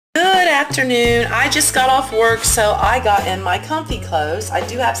afternoon. I just got off work, so I got in my comfy clothes. I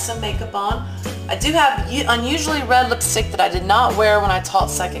do have some makeup on. I do have unusually red lipstick that I did not wear when I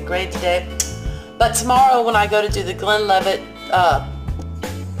taught second grade today. But tomorrow when I go to do the Glenlivet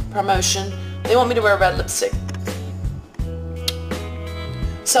promotion, they want me to wear red lipstick.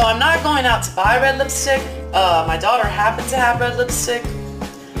 So I'm not going out to buy red lipstick. My daughter happens to have red lipstick.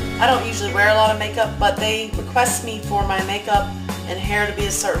 I don't usually wear a lot of makeup, but they request me for my makeup and hair to be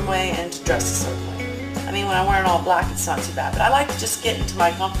a certain way and to dress a certain way. I mean, when I'm wearing all black, it's not too bad, but I like to just get into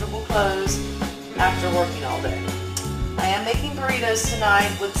my comfortable clothes after working all day. I am making burritos tonight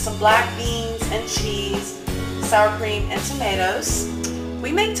with some black beans and cheese, sour cream, and tomatoes.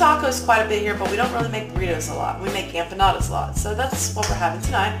 We make tacos quite a bit here, but we don't really make burritos a lot. We make empanadas a lot, so that's what we're having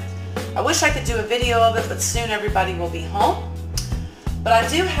tonight. I wish I could do a video of it, but soon everybody will be home. But I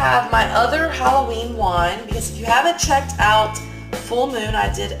do have my other Halloween wine, because if you haven't checked out Full Moon, I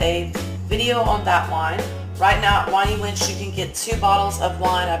did a video on that wine. Right now at Winey Winch you can get 2 bottles of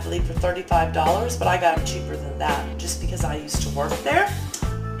wine, I believe, for $35, but I got them cheaper than that just because I used to work there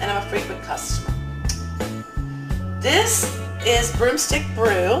and I'm a frequent customer. This is Broomstick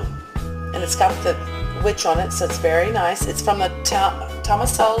Brew, and it's got the witch on it, so it's very nice. It's from the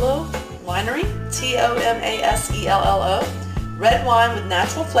Tomasello Winery, Tomasello. Red wine with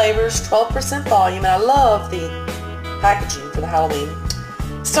natural flavors, 12% volume, and I love the packaging for the Halloween.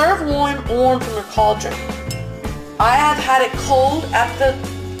 Serve warm from your cauldron. I have had it cold at the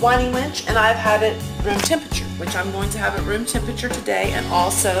Winey Winch, and I've had it room temperature, which I'm going to have it room temperature today, and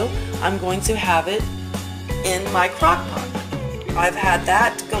also I'm going to have it in my crock pot. I've had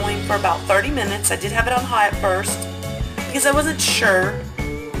that going for about 30 minutes. I did have it on high at first because I wasn't sure,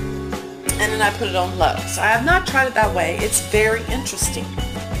 and then I put it on low. So I have not tried it that way. It's very interesting.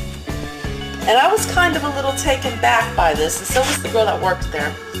 And I was kind of a little taken back by this, and so was the girl that worked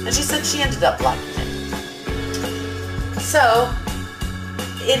there. And she said she ended up liking it. So,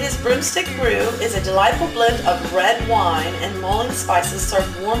 it is Broomstick Brew. It's a delightful blend of red wine and mulling spices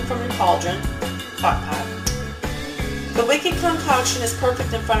served warm from your cauldron, crock pot. The wicked concoction is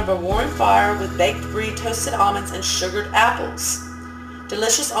perfect in front of a roaring fire with baked brie, toasted almonds, and sugared apples.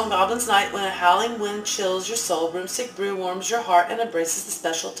 Delicious on Goblin's Night when a howling wind chills your soul, Broomstick Brew warms your heart and embraces the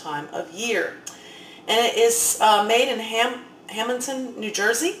special time of year. And it is made in Hamilton, New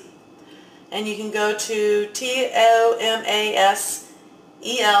Jersey. And you can go to TOMASELLO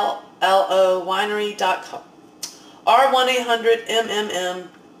winery.com or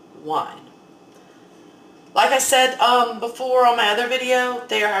 1-800-MMM-WINE. Like I said before on my other video,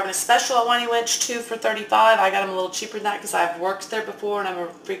 they are having a special at Winey Winch, 2 for $35. I got them a little cheaper than that because I've worked there before and I'm a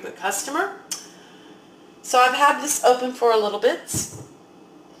frequent customer. So I've had this open for a little bit.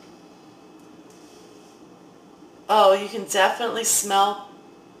 Oh, you can definitely smell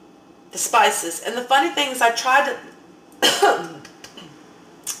the spices. And the funny thing is I tried to,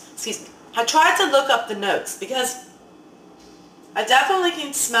 excuse me, I tried to look up the notes because I definitely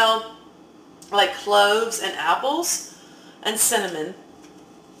can smell like cloves and apples and cinnamon,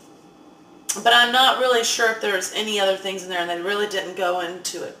 but I'm not really sure if there's any other things in there, and they really didn't go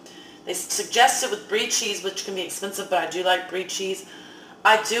into it. They suggested with brie cheese, which can be expensive, but I do like brie cheese.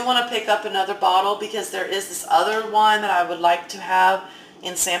 I do want to pick up another bottle because there is this other wine that I would like to have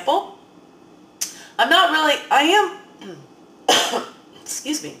in sample. I'm not really, I am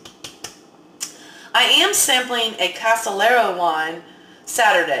excuse me, I am sampling a Castelero wine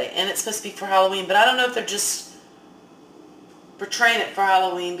Saturday, and it's supposed to be for Halloween, but I don't know if they're just portraying it for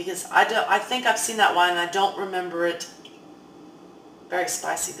Halloween because I think I've seen that wine and I don't remember it. Very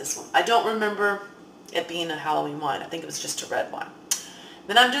spicy, this one. I don't remember it being a Halloween wine. I think it was just a red wine.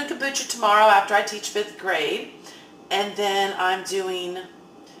 Then I'm doing kombucha tomorrow after I teach 5th grade, and then I'm doing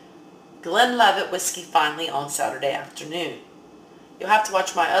Glenlivet whiskey finally on Saturday afternoon. You'll have to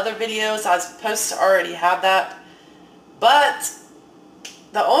watch my other videos. I was supposed to already have that, but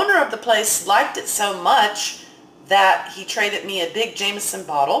the owner of the place liked it so much that he traded me a big Jameson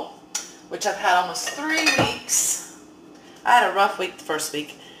bottle, which I've had almost 3 weeks. I had a rough week the first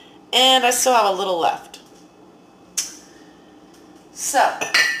week, and I still have a little left. So,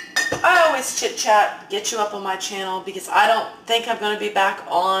 I always chit-chat, get you up on my channel, because I don't think I'm going to be back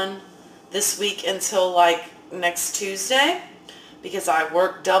on this week until like next Tuesday, because I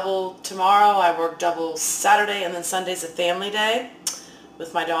work double tomorrow, I work double Saturday, and then Sunday's a family day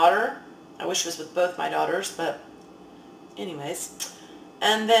with my daughter. I wish it was with both my daughters, but anyways.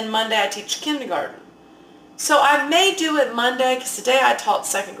 And then Monday I teach kindergarten. So I may do it Monday because today I taught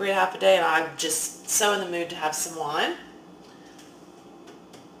second grade half a day and I'm just so in the mood to have some wine.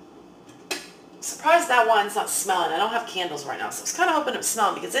 surprised that wine's not smelling. I don't have candles right now, so I was kind of hoping it was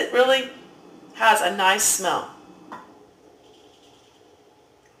smelling because it really has a nice smell.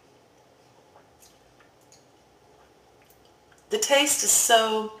 The taste is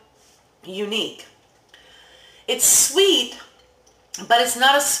so unique. It's sweet, but it's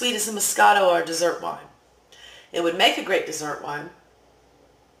not as sweet as a Moscato or a dessert wine. It would make a great dessert wine.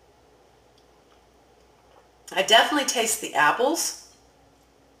 I definitely taste the apples.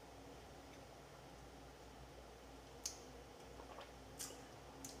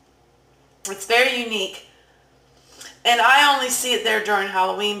 It's very unique. And I only see it there during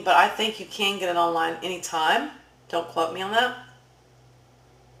Halloween, but I think you can get it online anytime. Don't quote me on that.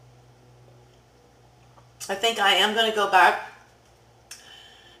 I think I am going to go back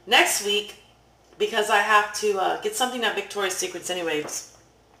next week because I have to get something at Victoria's Secrets anyways,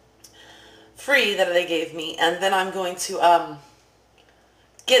 free that they gave me, and then I'm going to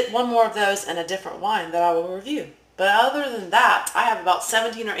get one more of those and a different wine that I will review. But other than that, I have about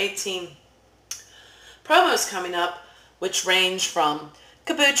 17 or 18 promos coming up, which range from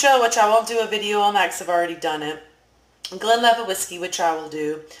Kombucha, which I won't do a video on that because I've already done it, Glenlivet whiskey, which I will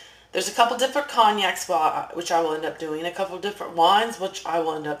do. There's a couple different cognacs, which I will end up doing, a couple different wines, which I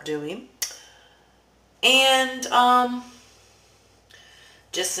will end up doing. And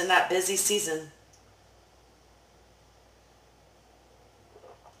just in that busy season.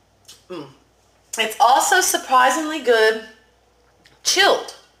 It's also surprisingly good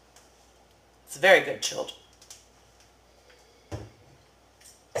chilled. It's very good chilled.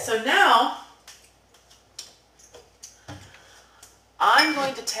 So now I'm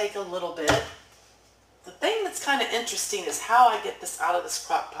going to take a little bit. The thing that's kind of interesting is how I get this out of this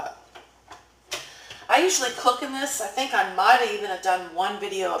crock pot. I usually cook in this. I think I might have even done one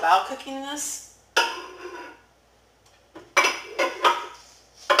video about cooking in this.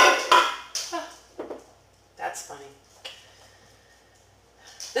 That's funny.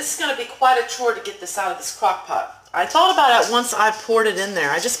 This is going to be quite a chore to get this out of this crock pot. I thought about it once I poured it in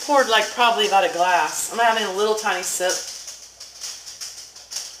there. I just poured like probably about a glass. I'm having a little tiny sip.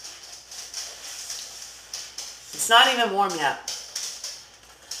 It's not even warm yet.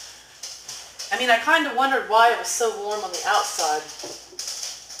 I mean, I kind of wondered why it was so warm on the outside.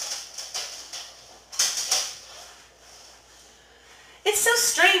 It's so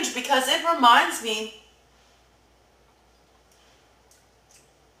strange because it reminds me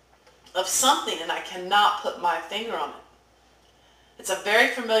of something and I cannot put my finger on it. It's a very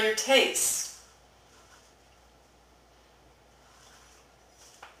familiar taste.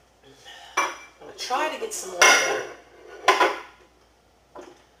 I'm going to try to get some more here.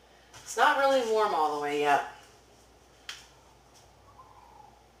 It's not really warm all the way yet.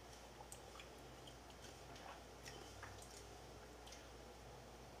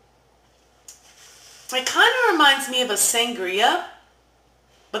 It kind of reminds me of a sangria,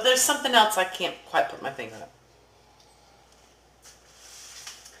 but there's something else I can't quite put my finger on.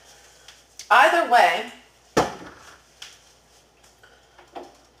 Either way,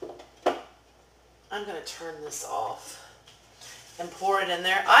 I'm going to turn this off and pour it in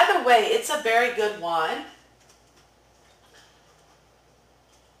there. Either way, it's a very good wine.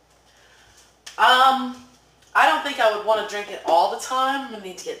 I don't think I would want to drink it all the time. I'm going to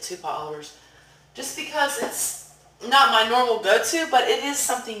need to get 2 followers. Just because it's not my normal go-to, but it is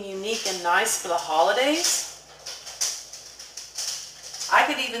something unique and nice for the holidays. I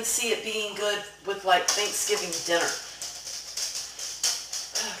could even see it being good with like Thanksgiving dinner.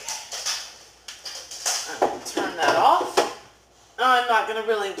 Okay. I'm going to turn that off. I'm not going to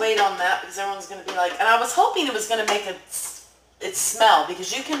really wait on that because everyone's going to be like, and I was hoping it was going to make it smell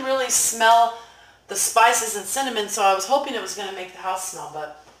because you can really smell the spices and cinnamon, so I was hoping it was going to make the house smell,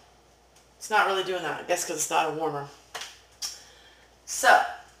 but it's not really doing that, I guess because it's not a warmer. So,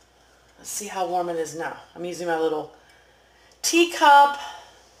 let's see how warm it is now. I'm using my little teacup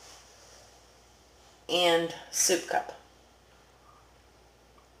and soup cup.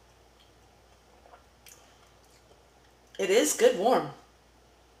 It is good warm.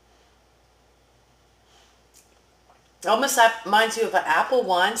 It almost reminds you of an apple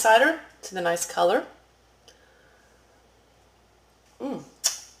wine cider. It's a nice color.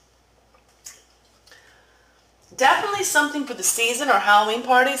 Definitely something for the season or Halloween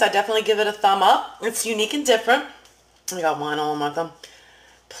parties. I definitely give it a thumb up. It's unique and different. I got wine all on my thumb.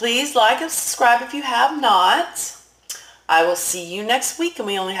 Please like and subscribe if you have not. I will see you next week, and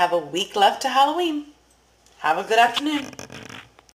we only have a week left to Halloween. Have a good afternoon.